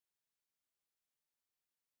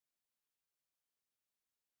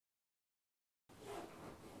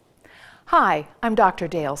Hi, I'm Dr.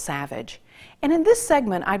 Dayle Savage, and in this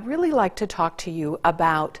segment I'd really like to talk to you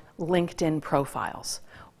about LinkedIn profiles.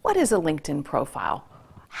 What is a LinkedIn profile?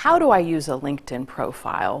 How do I use a LinkedIn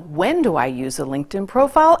profile? When do I use a LinkedIn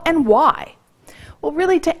profile, and why? Well,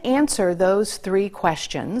 really, to answer those three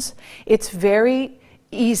questions, it's very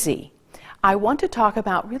easy. I want to talk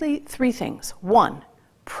about really three things. One,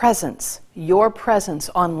 presence, your presence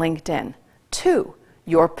on LinkedIn. Two,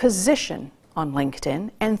 your position on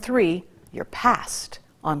LinkedIn. And three, your past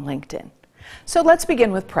on LinkedIn. So let's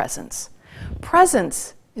begin with presence.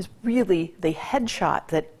 Presence is really the headshot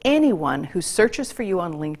that anyone who searches for you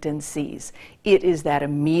on LinkedIn sees. It is that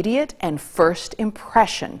immediate and first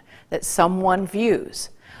impression that someone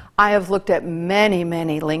views. I have looked at many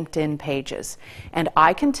LinkedIn pages, and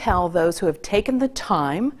I can tell those who have taken the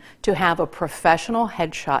time to have a professional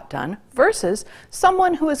headshot done versus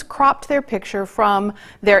someone who has cropped their picture from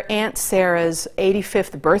their Aunt Sarah's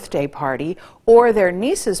 85th birthday party or their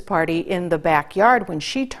niece's party in the backyard when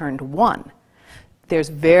she turned 1. There's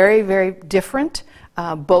very different.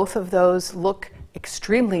 Both of those look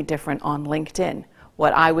extremely different on LinkedIn.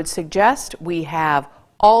 What I would suggest, we have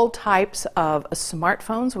all types of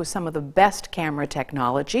smartphones with some of the best camera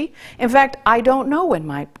technology. In fact, I don't know when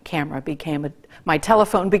my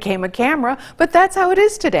telephone became a camera, but that's how it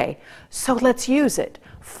is today. So let's use it.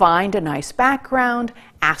 Find a nice background,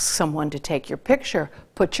 ask someone to take your picture,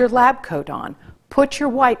 put your lab coat on, put your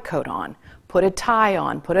white coat on, put a tie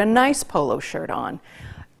on, put a nice polo shirt on,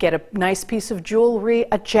 get a nice piece of jewelry,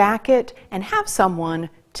 a jacket, and have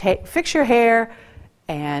someone fix your hair,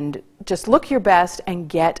 and just look your best and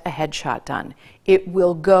get a headshot done. It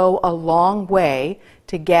will go a long way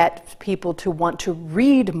to get people to want to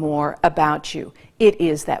read more about you. It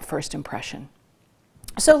is that first impression.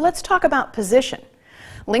 So let's talk about position.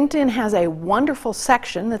 LinkedIn has a wonderful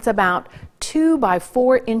section that's about 2 by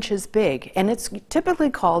 4 inches big, and it's typically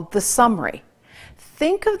called the summary.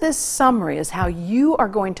 Think of this summary as how you are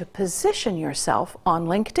going to position yourself on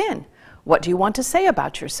LinkedIn. What do you want to say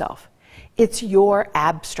about yourself? It's your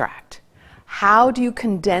abstract. How do you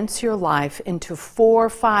condense your life into 4,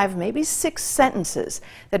 5, maybe 6 sentences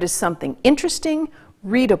that is something interesting,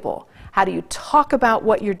 readable? How do you talk about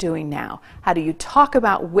what you're doing now? How do you talk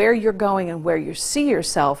about where you're going and where you see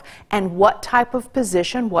yourself, and what type of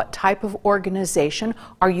position, what type of organization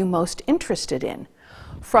are you most interested in?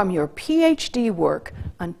 From your PhD work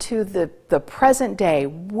unto the present day,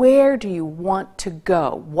 where do you want to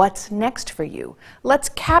go? What's next for you? Let's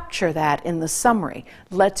capture that in the summary.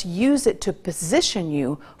 Let's use it to position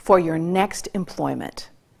you for your next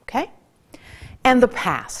employment. Okay? And the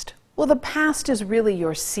past. Well, the past is really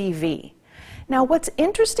your CV. Now, what's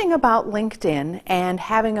interesting about LinkedIn and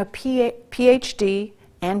having a PhD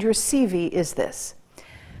and your CV is this.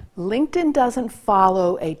 LinkedIn doesn't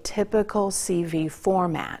follow a typical CV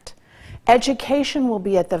format. Education will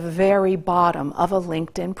be at the very bottom of a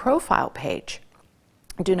LinkedIn profile page.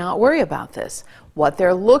 Do not worry about this. What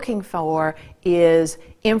they're looking for is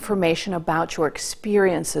information about your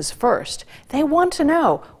experiences first. They want to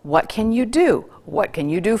know, what can you do? What can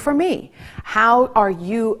you do for me? How are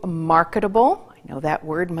you marketable? I know that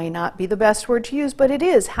word may not be the best word to use, but it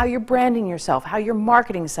is. How you're branding yourself, how you're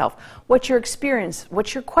marketing yourself, what's your experience,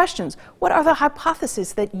 what's your questions, what are the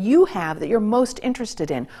hypotheses that you have that you're most interested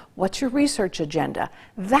in, what's your research agenda.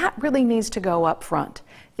 That really needs to go up front.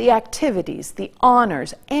 The activities, the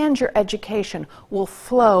honors, and your education will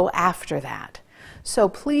flow after that. So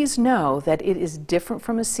please know that it is different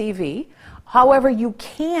from a CV. However, you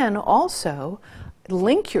can also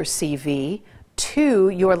link your CV to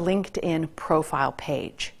your LinkedIn profile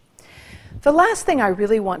page. The last thing I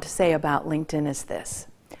really want to say about LinkedIn is this.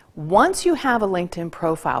 Once you have a LinkedIn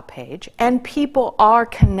profile page and people are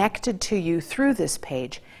connected to you through this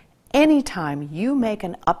page, anytime you make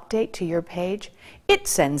an update to your page, it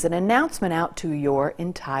sends an announcement out to your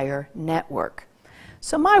entire network.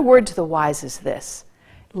 So my word to the wise is this.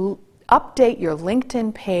 Update your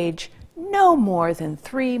LinkedIn page no more than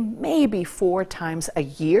 3, maybe 4 times a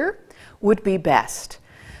year would be best,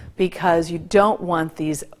 because you don't want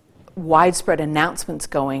these widespread announcements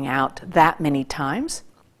going out that many times.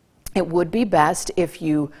 It would be best if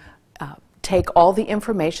you take all the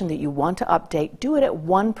information that you want to update, do it at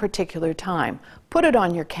one particular time. Put it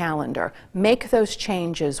on your calendar. Make those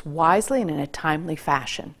changes wisely and in a timely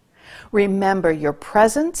fashion. Remember, your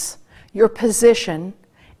presence, your position,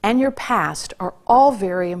 and your past are all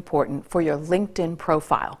very important for your LinkedIn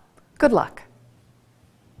profile. Good luck.